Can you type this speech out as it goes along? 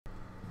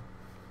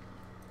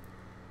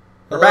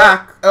We're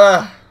back.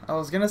 I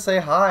was gonna say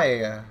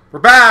hi. We're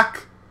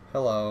back.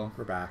 Hello.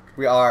 We're back.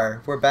 We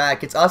are. We're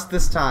back. It's us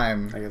this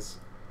time. I guess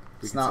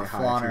we It's can not say hi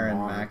if Flonner you and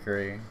want.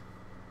 Macri.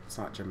 It's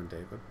not Jim and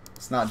David.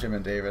 It's not Jim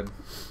and David.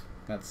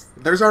 That's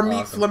There's our awesome.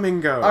 meat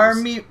flamingos. Our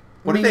meat.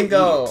 What do they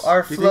Mingo. eat?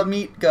 Our Do you think-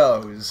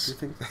 flamingos. Do you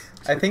think?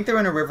 I think they're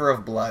in a river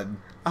of blood.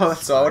 Oh,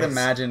 that's so I would nice.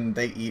 imagine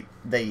they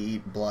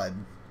eat blood.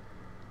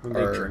 When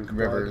they or drink blood?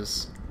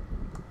 rivers.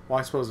 Well,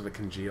 I suppose if it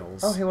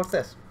congeals. Oh, hey, what's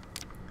this?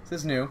 This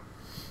is new.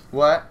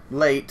 What?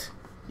 Late.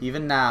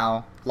 Even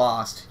now.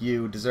 Lost.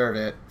 You deserve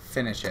it.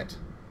 Finish it.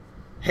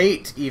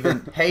 Hate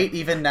even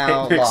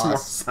now. It makes lost.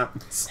 more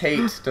sense.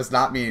 Hate does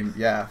not mean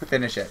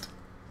finish it.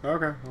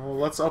 Okay, well,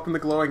 let's open the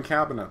glowing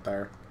cabinet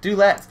there. Do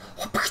let's.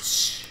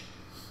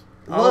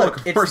 Oh,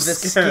 Look, more it's the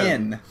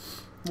skin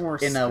More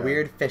in skin. a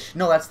weird fish.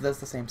 No, that's the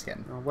same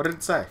skin. Oh, what did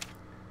it say?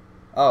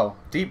 Oh,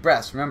 deep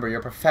breaths. Remember,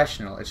 you're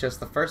professional. It's just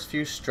the first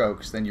few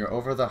strokes, then you're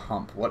over the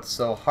hump. What's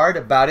so hard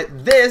about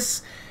it?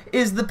 This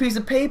is the piece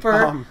of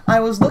paper I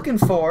was looking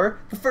for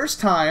the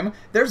first time.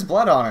 There's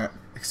blood on it.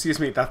 Excuse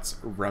me, that's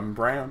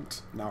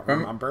Rembrandt, not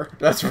remember.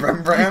 That's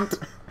Rembrandt.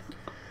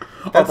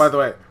 Oh, by the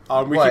way,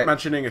 we What? keep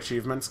mentioning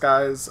achievements,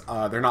 guys.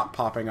 They're not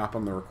popping up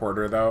on the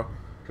recorder, though.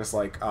 Just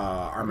like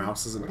our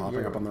mouse isn't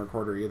popping up on the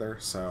recorder either,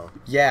 so...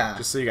 Yeah.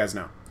 Just so you guys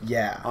know.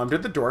 Yeah.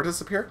 Did the door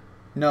disappear?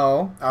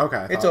 No.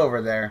 Okay. It's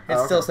over there. It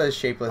still says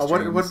shapeless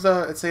What dreams.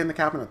 did it say in the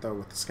cabinet, though,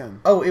 with the skin?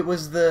 Oh, it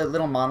was the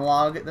little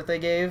monologue that they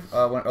gave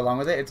along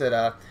with it. It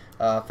said,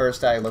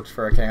 first I looked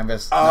for a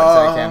canvas, not a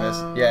set of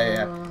canvas.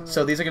 Yeah.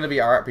 So these are going to be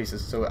our art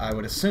pieces, so I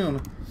would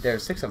assume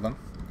there's 6 of them.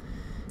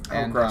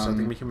 And, gross. Are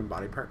they human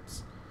body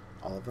parts?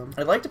 All of them?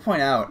 I'd like to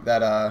point out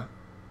that,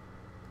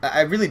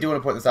 I really do want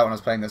to point this out when I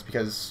was playing this,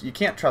 because you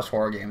can't trust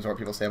horror games or what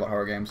people say about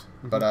horror games.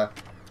 Mm-hmm. But,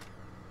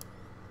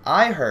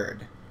 I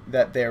heard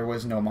that there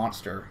was no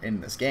monster in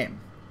this game.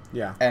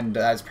 Yeah. And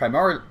that's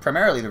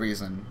primarily the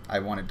reason I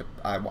wanted to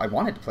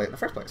play it in the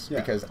first place. Yeah.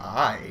 Because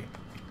I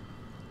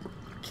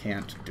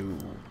can't do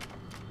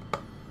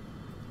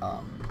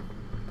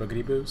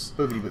Boogity boos?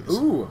 boogity boos.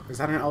 Ooh, is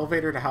that an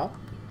elevator to hell?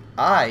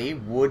 I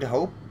would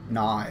hope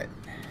not.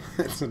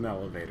 It's an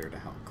elevator to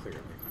hell, clearly.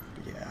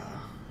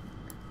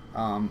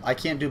 Yeah. I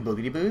can't do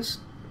boogity boos.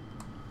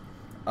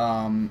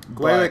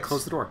 Wait,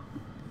 close the door.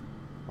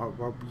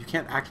 Well, you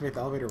can't activate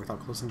the elevator without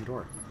closing the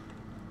door.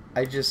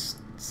 I just...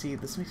 See,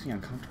 this makes me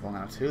uncomfortable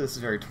now, too. This is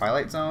very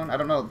Twilight Zone. I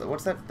don't know.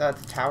 What's that?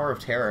 That's Tower of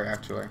Terror,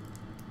 actually.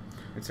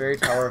 It's very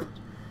Tower of...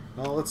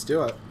 Well, let's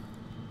do it.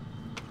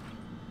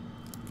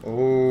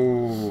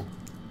 Oh.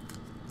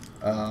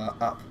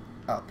 Up.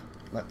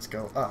 Let's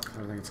go up.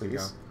 I think it's gonna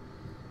go.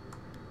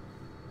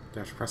 Do I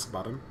have to press a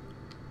button?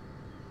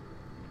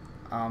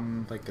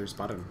 Like there's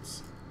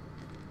buttons.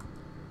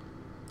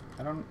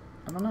 I don't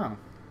know.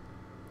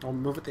 I'll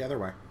move it the other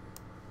way.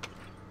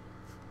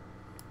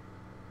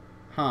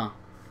 Huh.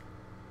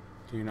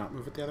 Can you not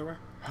move it the other way?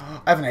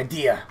 I have an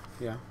idea.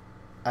 Yeah.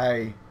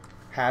 I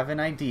have an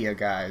idea,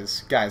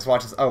 guys. Guys,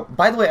 watch this. Oh,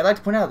 by the way, I'd like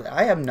to point out that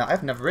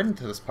I've never ridden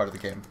to this part of the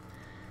game.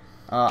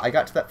 I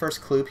got to that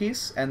first clue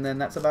piece, and then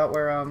that's about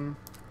where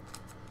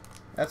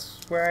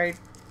I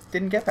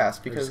didn't get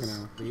past because You're just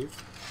gonna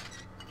leave?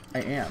 I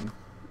am.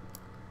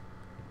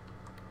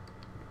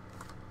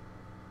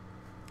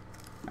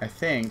 I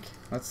think.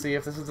 Let's see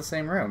if this is the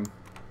same room.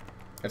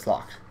 It's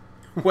locked.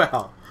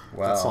 Well,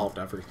 Well, that solved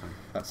everything.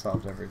 That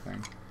solved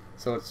everything.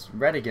 So it's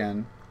red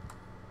again.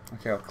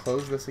 Okay, I'll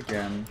close this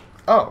again.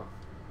 Oh!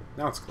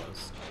 Now it's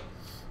closed.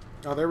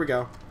 Oh, there we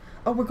go.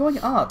 Oh, we're going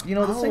up. You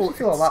know, this makes me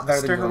feel a lot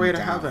better than Stairway going to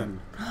down.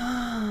 heaven.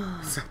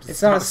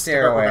 It's not a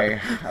stairway.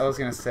 I was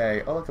gonna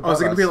say. Oh, look above Oh,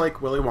 is it gonna be us.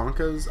 like Willy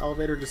Wonka's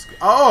elevator?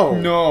 Oh!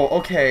 No,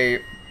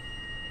 okay.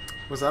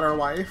 Was that our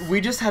wife? We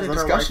just had a Was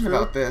that our discussion waifu?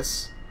 about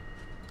this.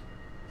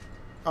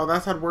 Oh,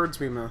 that's had words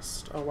we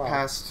missed. Oh, wow.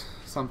 Past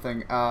something.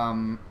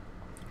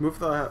 Move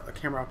the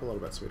camera up a little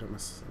bit so we don't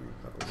miss anything.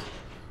 That was...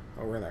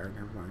 Oh, we're there.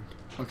 Never mind.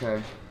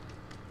 Okay.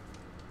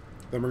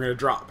 Then we're gonna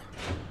drop.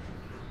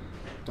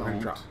 Don't. We're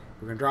gonna drop.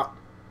 We're gonna drop.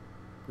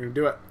 We're gonna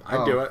do it.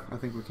 I'd do it. I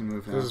think we can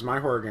move now. This is my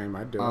horror game.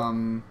 I'd do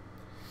it.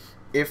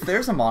 If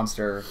there's a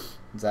monster,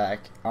 Zach,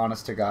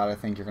 honest to God, I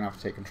think you're gonna have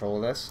to take control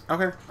of this.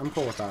 Okay, I'm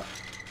cool with that.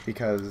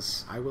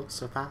 Because I will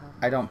survive.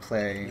 I don't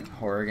play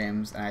horror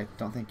games, and I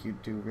don't think you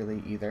do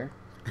really either.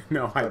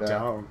 No, I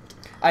don't.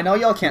 I know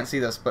y'all can't see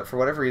this, but for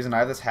whatever reason, I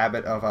have this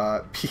habit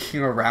of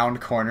peeking around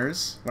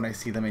corners when I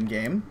see them in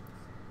game.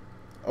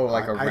 Oh,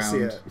 like around. I see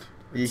it.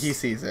 He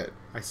sees it.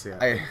 I see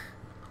it.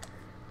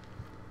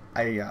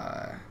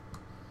 I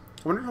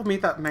wonder if I'll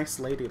meet that nice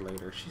lady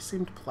later. She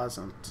seemed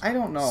pleasant. I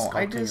don't know.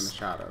 Skulking in the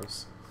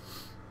shadows.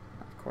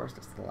 Of course,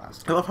 that's the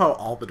last I one. love how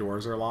all the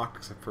doors are locked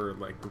except for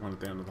like the one at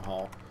the end of the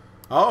hall.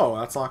 Oh,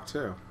 that's locked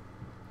too.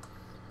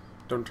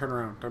 Don't turn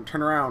around. Don't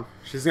turn around.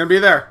 She's gonna be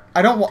there.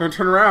 I don't want. Don't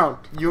turn around.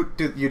 You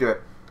do it. You do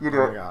it.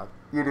 Oh my god.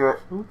 You do it.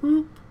 Whoop,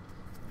 whoop.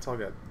 It's all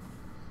good.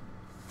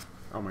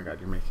 Oh my god,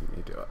 you're making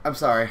me do it. I'm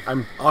sorry.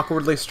 I'm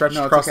awkwardly stretched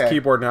No, it's across okay. the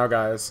keyboard now,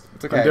 guys.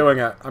 It's okay. I'm doing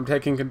it. I'm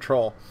taking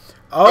control.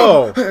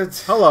 Oh!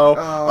 Hello.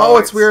 Oh, Oh,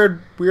 it's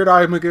Weird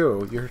Eye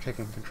Magoo. You're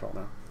taking control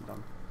now. I'm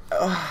done.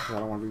 I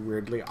don't want to be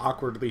weirdly,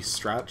 awkwardly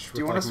stretched.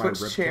 Do you want to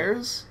switch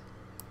chairs?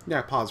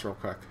 Yeah, pause real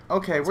quick.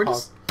 Okay, we're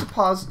just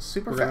pause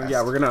super fast.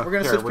 We're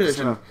gonna switch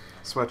position.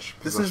 Switch.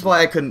 This is why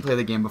I couldn't play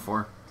the game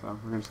before. So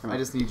we're just gonna. I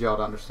just need y'all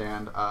to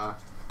understand.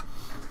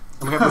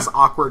 We have this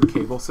awkward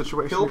cable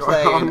situation. He'll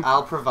play and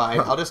I'll provide.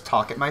 I'll just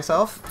talk it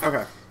myself.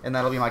 Okay. And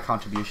that'll be my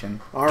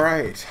contribution. All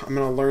right. I'm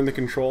gonna learn the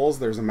controls.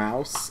 There's a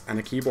mouse and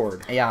a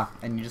keyboard. Yeah,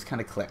 and you just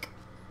kind of click.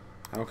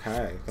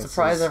 Okay.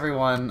 Surprise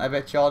everyone! I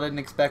bet y'all didn't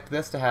expect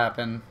this to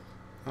happen.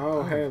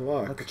 Oh, hey,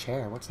 look. Look, a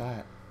chair. What's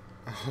that?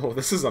 Oh,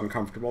 this is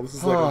uncomfortable. This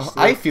is like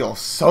I feel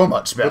so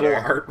much better.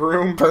 Little art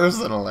room.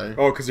 Personally.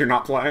 Oh, because you're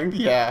not playing?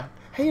 Yeah.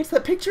 Hey, it's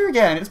that picture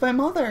again. It's my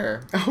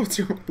mother. Oh, it's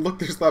your... Look,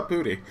 there's that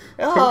booty.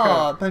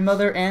 Oh, okay. My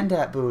mother and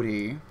that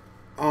booty.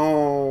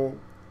 Oh.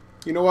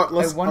 You know what?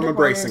 I'm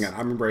embracing it.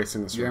 I'm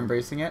embracing this room. You're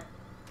embracing it?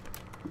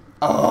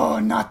 Oh,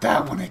 not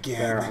that one again.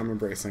 There, I'm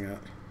embracing it.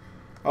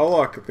 Oh,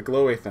 look, the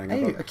glowy thing.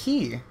 Hey, a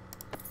key.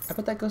 I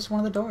bet that goes to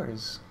one of the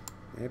doors.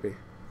 Maybe.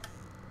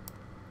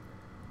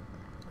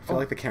 I feel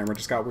like the camera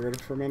just got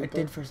weird for a minute. It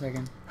did for a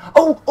second.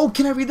 Oh,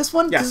 can I read this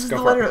one? Yes, this is go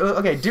the for letter. it.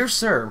 Okay, dear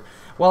sir,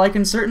 while I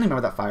can certainly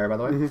remember that fire, by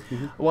the way.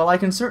 While I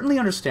can certainly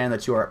understand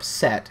that you are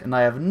upset, and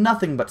I have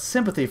nothing but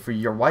sympathy for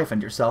your wife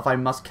and yourself, I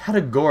must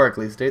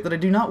categorically state that I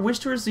do not wish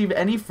to receive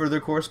any further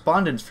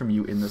correspondence from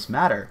you in this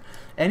matter.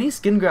 Any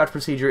skin graft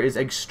procedure is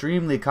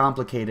extremely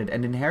complicated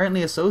and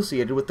inherently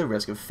associated with the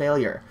risk of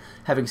failure.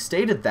 Having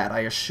stated that, I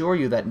assure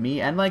you that me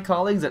and my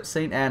colleagues at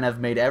St. Anne have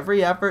made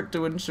every effort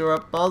to ensure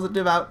a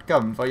positive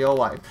outcome for your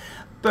wife.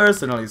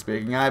 Personally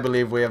speaking, I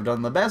believe we have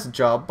done the best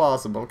job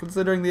possible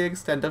considering the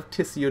extent of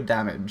tissue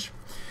damage.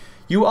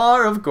 You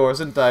are, of course,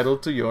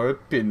 entitled to your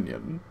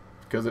opinion,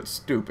 because it's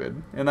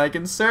stupid, and I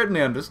can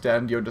certainly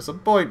understand your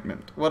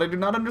disappointment. What I do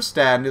not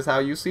understand is how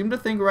you seem to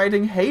think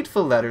writing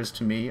hateful letters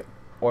to me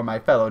or my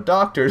fellow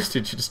doctors.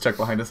 Did you just check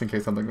behind us in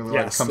case something was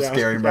like some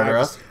scary murder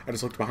us? I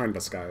just looked behind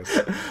us, guys.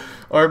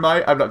 I'm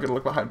not going to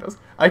look behind us.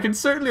 I can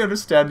certainly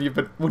understand you,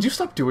 but would you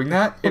stop doing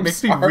that? It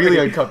makes me really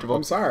uncomfortable.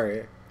 I'm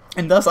sorry.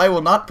 And thus I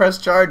will not press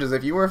charges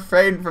if you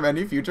refrain from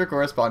any future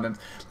correspondence.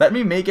 Let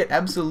me make it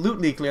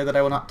absolutely clear that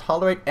I will not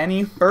tolerate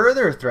any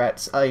further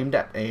threats aimed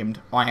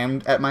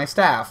at my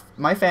staff,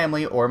 my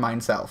family, or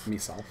myself.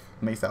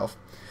 Myself.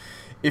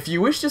 If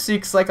you wish to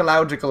seek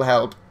psychological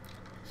help,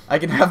 I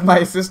can have my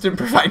assistant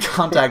provide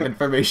contact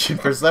information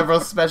for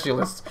several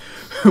specialists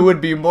who would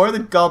be more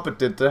than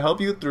competent to help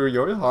you through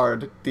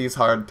these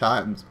hard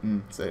times.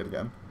 Say it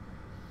again.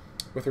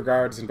 With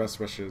regards and best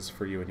wishes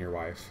for you and your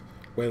wife,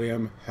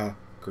 William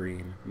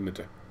Green.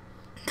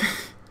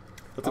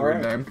 That's a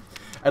weird name.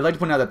 I'd like to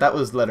point out that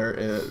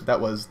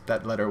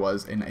that letter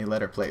was in a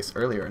letter place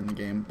earlier in the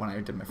game when I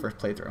did my first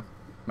playthrough,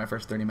 my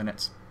first 30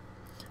 minutes.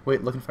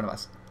 Wait, look in front of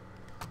us.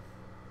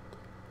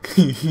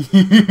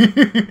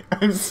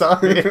 I'm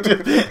sorry.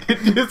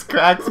 It just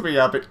cracks me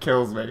up. It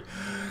kills me.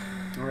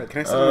 All right,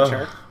 can I sit in the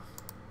chair?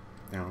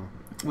 No.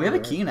 We have a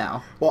key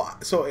now. Well,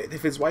 so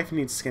if his wife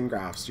needs skin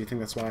grafts, do you think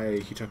that's why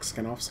he took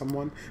skin off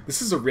someone?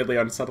 This is a really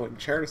unsettling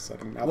chair to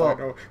sit in. Well,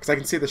 because I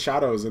can see the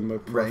shadows in the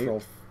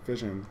peripheral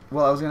vision.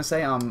 Well, I was gonna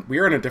say, we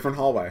are in a different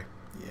hallway.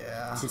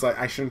 Yeah. Since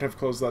I shouldn't have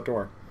closed that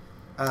door.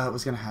 It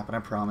was gonna happen. I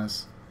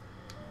promise.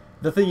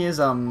 The thing is,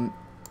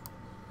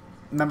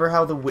 remember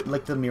how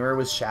the mirror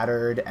was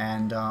shattered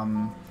and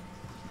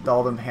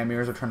all the hand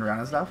mirrors were turned around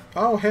and stuff?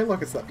 Oh, hey,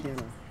 look, it's that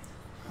piano.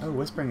 Oh,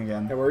 whispering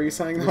again. Yeah, what were you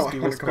saying? No, I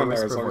want to come on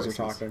there as long as you're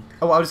talking.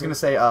 Oh, I was going to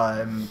say,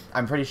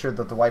 I'm pretty sure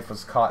that the wife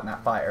was caught in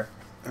that fire,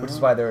 which is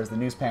why there was the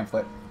news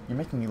pamphlet. You're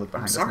making me look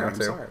behind us now, too.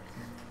 I'm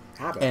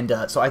sorry.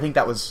 And so I think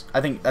that was,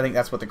 I think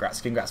that's what the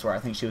skin grafts were. I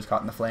think she was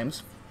caught in the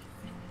flames.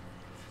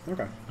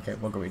 Okay. Okay,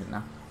 we'll go read it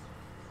now.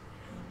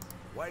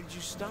 Why did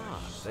you stop?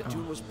 That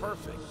dude was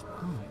perfect.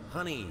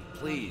 Honey,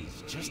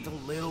 please, just a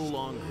little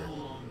longer.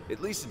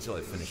 At least until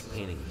I finish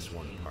painting this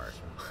one part.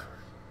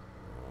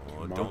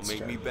 Oh, don't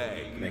make me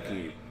beg. Make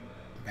you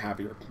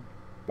have your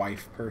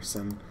wife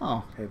person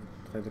play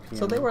the piano.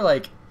 So they were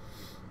like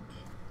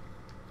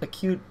a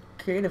cute,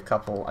 creative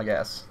couple, I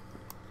guess.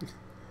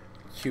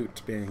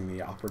 Cute being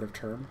the operative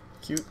term.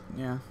 Cute,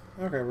 yeah.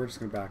 Okay, we're just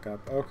going to back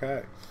up.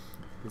 Okay.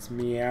 Let's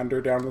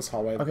meander down this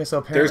hallway. Okay, so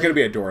apparently... There's going to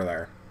be a door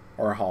there.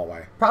 Or a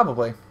hallway.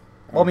 Probably.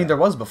 Well, I mean, there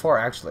was before,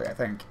 actually, I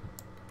think.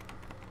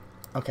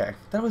 Okay.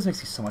 That always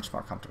makes you so much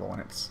more comfortable when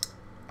it's...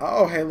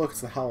 Oh, hey, look,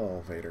 it's the hell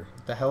elevator.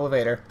 The hell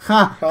elevator.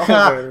 Ha!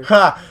 Elevator.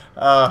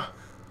 Ha!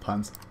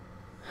 Puns.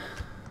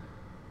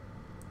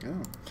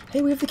 Oh.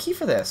 Hey, we have the key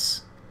for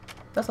this.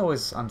 That's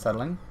always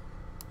unsettling.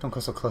 Don't go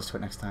so close to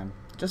it next time.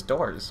 Just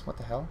doors. What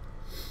the hell?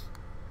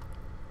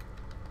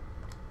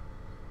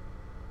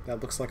 That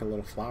looks like a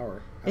little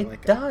flower.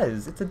 It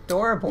does. It's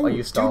adorable. Ooh, Are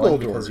you stalling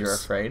because doors. you're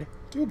afraid?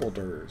 Double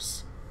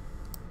doors.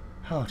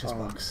 Oh, just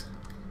books.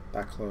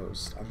 That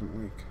closed. I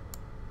didn't leak.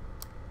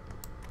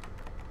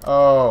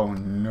 Oh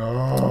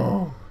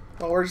no!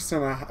 Well,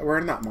 we're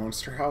in that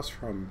monster house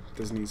from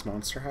Disney's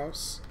Monster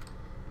House.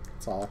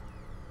 That's all.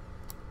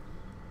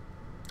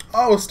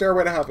 Oh,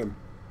 Stairway to Heaven.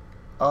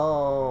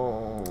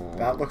 Oh.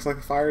 That looks like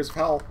the fires of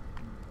hell.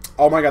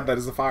 Oh my god, that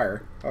is the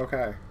fire.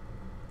 Okay.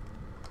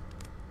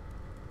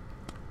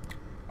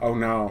 Oh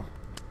no.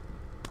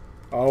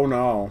 Oh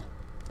no.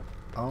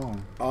 Oh.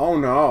 Oh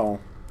no.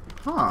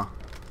 Huh.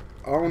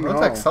 Oh It no.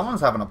 looks like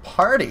someone's having a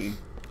party.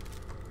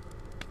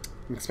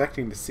 I'm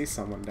expecting to see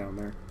someone down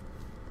there.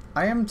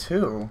 I am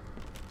too.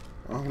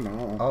 Oh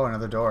no. Oh,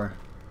 another door.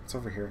 It's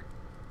over here.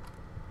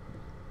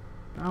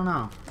 I don't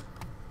know.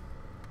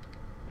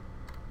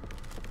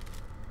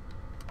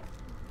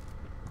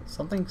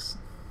 Something's...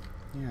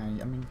 Yeah,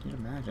 I mean, you'd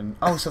imagine.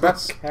 Oh, so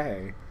that's...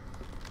 Okay.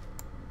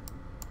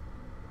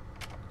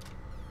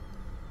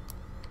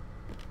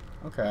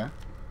 Okay.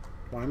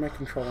 Why am I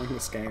controlling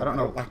this game? I don't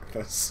know. Like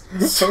this.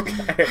 It's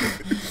okay.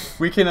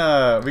 We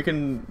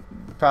can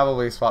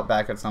probably swap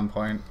back at some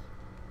point.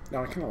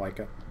 No, I kind of like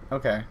it.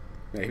 Okay.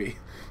 Maybe.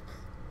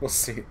 We'll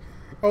see.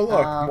 Oh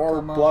look,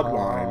 more blood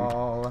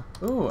wine.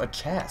 Ooh, a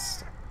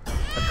chest.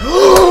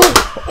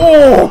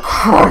 Oh,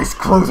 Christ!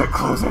 Close it,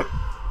 close it.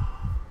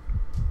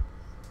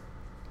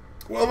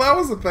 Well, that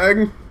was a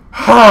thing.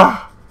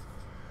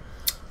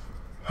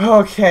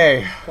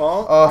 Okay.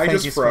 Well, Oh, I thank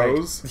just you,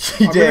 froze. Spike.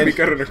 You I'm gonna be did.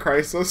 good in a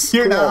crisis.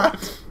 You're Cool.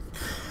 not.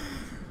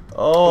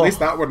 Oh. At least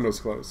that window's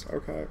closed.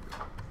 Okay.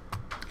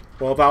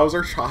 Well, that was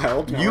our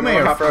child. Now You we may know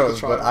what have happened to the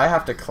froze, but child. I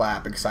have to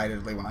clap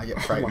excitedly when I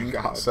get frightened.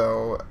 God.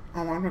 So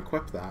Oh, I'm gonna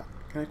equip that.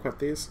 Can I equip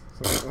these?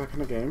 Is that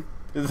kind of game?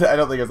 I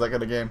don't think it's that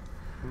kind of game.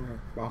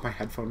 Wow, my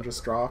headphone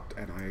just dropped,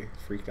 and I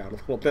freaked out a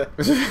little bit.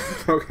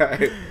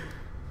 Okay.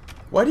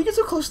 Why do you get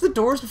so close to the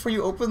doors before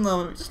you open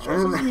them? It just I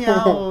don't stresses me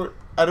know. out.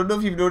 I don't know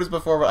if you've noticed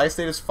before, but I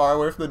stayed as far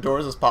away from the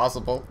doors as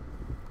possible.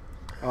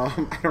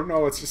 I don't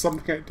know. It's just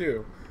something I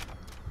do.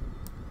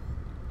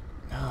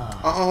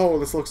 Oh,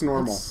 this looks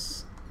normal.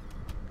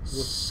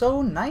 It's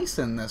so nice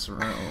in this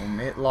room.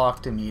 It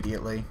locked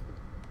immediately.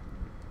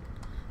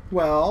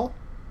 Well,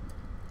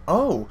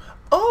 Oh!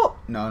 Oh!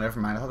 No, never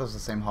mind. I thought this was the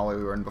same hallway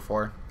we were in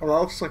before. oh, that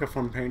looks like a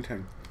fun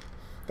painting.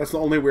 That's the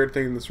only weird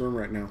thing in this room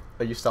right now.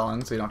 Are you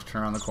stalling so you don't have to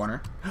turn around the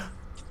corner?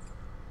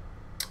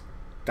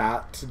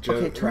 That just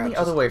Okay, turn the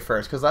other way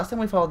first, because last time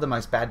we followed the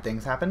mice, bad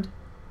things happened.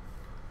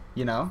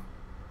 You know?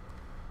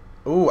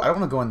 Ooh, I don't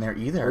want to go in there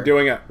either. We're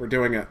doing it. We're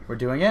doing it. We're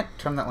doing it?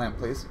 Turn that lamp,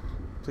 please.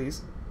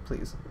 Please.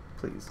 Please.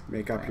 Please.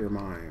 Make up Lamp. your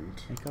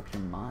mind. Make up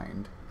your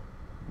mind.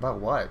 About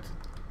what?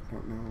 I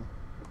don't know.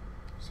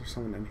 Is there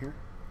someone in here?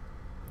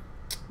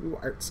 Ooh,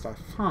 art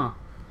stuff. Huh.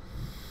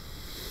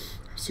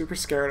 I'm super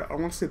scared. I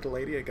want to see the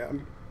lady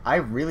again. I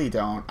really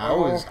don't.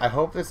 I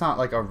hope it's not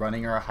like a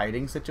running or a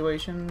hiding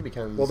situation,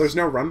 because... Well, there's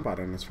no run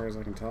button as far as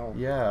I can tell.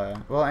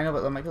 Yeah. Well, I know,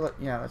 but that might be like...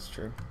 Yeah, that's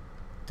true.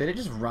 Did it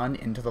just run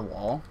into the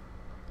wall?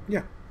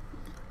 Yeah.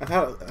 I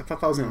thought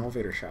that was an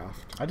elevator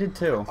shaft. I did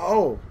too.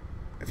 Oh!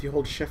 If you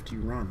hold shift, you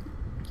run.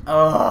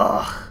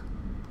 Ugh.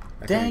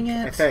 Dang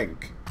it. it. I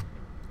think.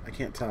 I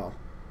can't tell.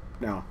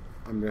 No.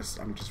 I'm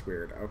just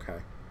weird. Okay.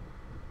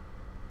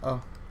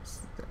 Oh.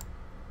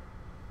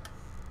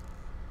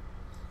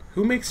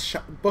 Who makes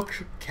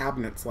book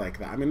cabinets like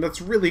that? I mean, that's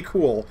really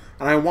cool,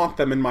 and I want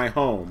them in my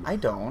home. I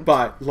don't.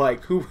 But,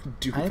 like, who would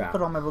do I that?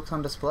 put all my books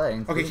on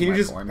display. Okay, can you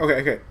just...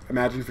 Okay.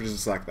 Imagine for just a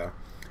sec, though.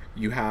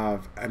 You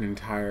have an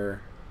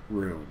entire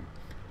room,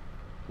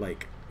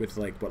 like, with,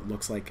 like, what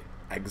looks like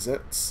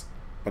exits,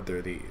 but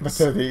they're these. But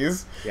they're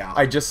these? Yeah.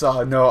 I just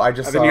saw... No, I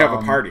just and saw... then you have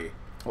a party.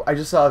 I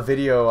just saw a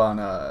video on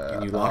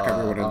and you lock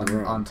everyone in the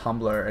room. on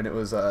Tumblr, and it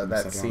was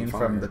that scene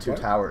from The Two What?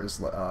 Towers.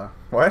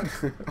 What?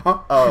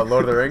 Lord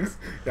of the Rings.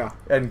 Yeah.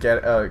 And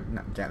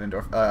not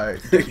Ganondorf.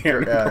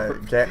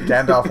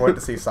 Gandalf went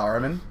to see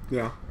Saruman.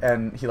 Yeah.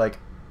 And he like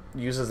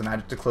uses the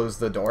magic to close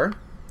the door.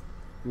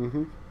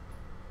 Mm-hmm.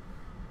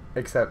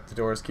 Except the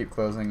doors keep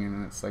closing,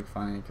 and it's like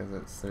funny because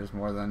it's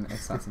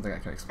not something I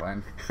can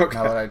explain. Okay.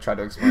 Now that I try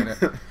to explain it.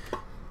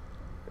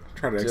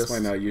 Try to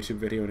explain a YouTube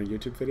video in a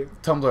YouTube video.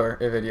 Tumblr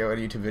video and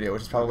a YouTube video,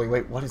 which is probably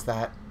what is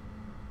that?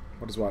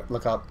 What is what?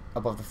 Look up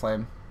above the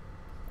flame.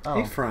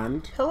 Oh. Hey,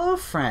 friend. Hello,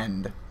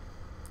 friend.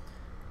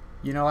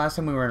 You know, last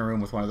time we were in a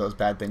room with one of those,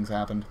 bad things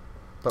happened.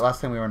 But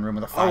last time we were in a room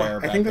with a fire,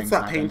 I bad think that's things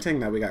that happened. painting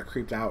that we got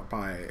creeped out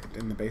by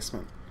in the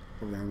basement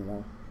over there on the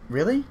wall.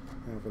 Really?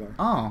 Yeah, over there.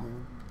 Oh.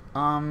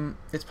 Yeah.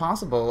 It's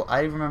possible.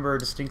 I remember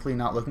distinctly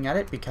not looking at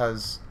it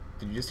because...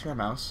 Did you just hear a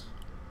mouse?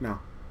 No.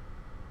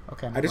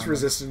 Okay. I just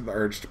resisted the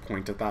urge to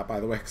point at that, by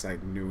the way, because I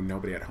knew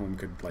nobody at home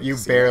could like. You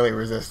see barely it.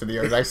 resisted the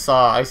urge. I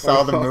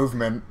saw the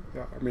movement.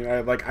 Yeah, I mean, I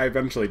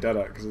eventually did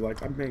it because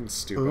like I'm being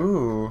stupid.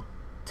 Ooh,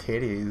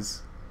 titties.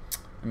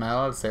 Am I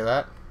allowed to say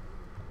that?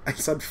 I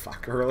said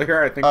fuck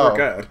earlier. I think we're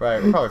good.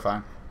 Right, we're probably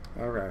fine.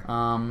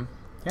 Okay.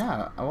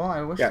 Yeah. Well,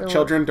 I wish. Yeah,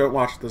 children don't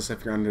watch this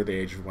if you're under the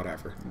age of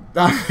whatever.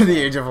 Under the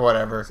age of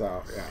whatever.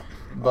 So yeah.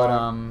 But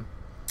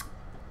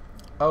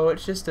oh,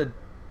 it's just a.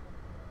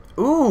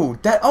 Ooh,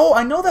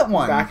 I know that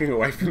one. Backing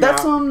away from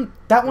That's that.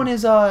 that one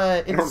is it's,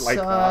 I don't like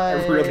that.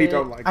 I really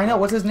don't like I know, that.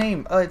 what's his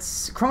name?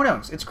 It's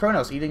Kronos. It's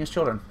Kronos eating his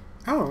children.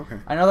 Oh, okay.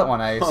 I know that one.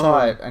 I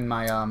saw it in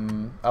my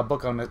a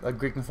book on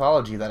Greek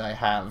mythology that I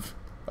have.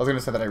 I was gonna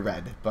say that I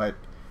read, but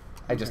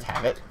I just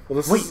have it.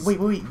 Well,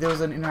 Wait. There was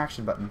an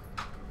interaction button.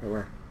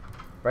 Where?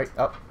 Right,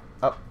 up,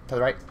 to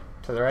the right,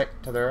 to the right,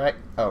 to the right.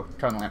 Oh,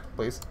 turn on the lamp,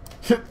 please.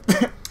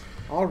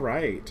 All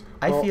right.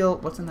 I feel...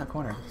 What's in that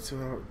corner? So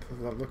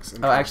that looks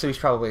interesting. Oh, actually, we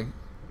should probably...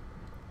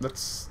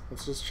 Let's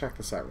just check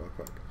this out real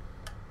quick.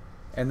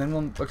 And then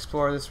we'll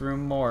explore this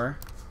room more.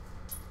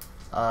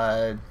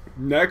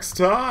 Next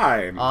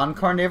time! On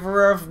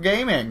Carnivorous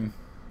Gaming.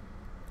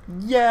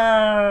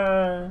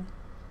 Yeah!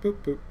 Boop,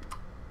 boop.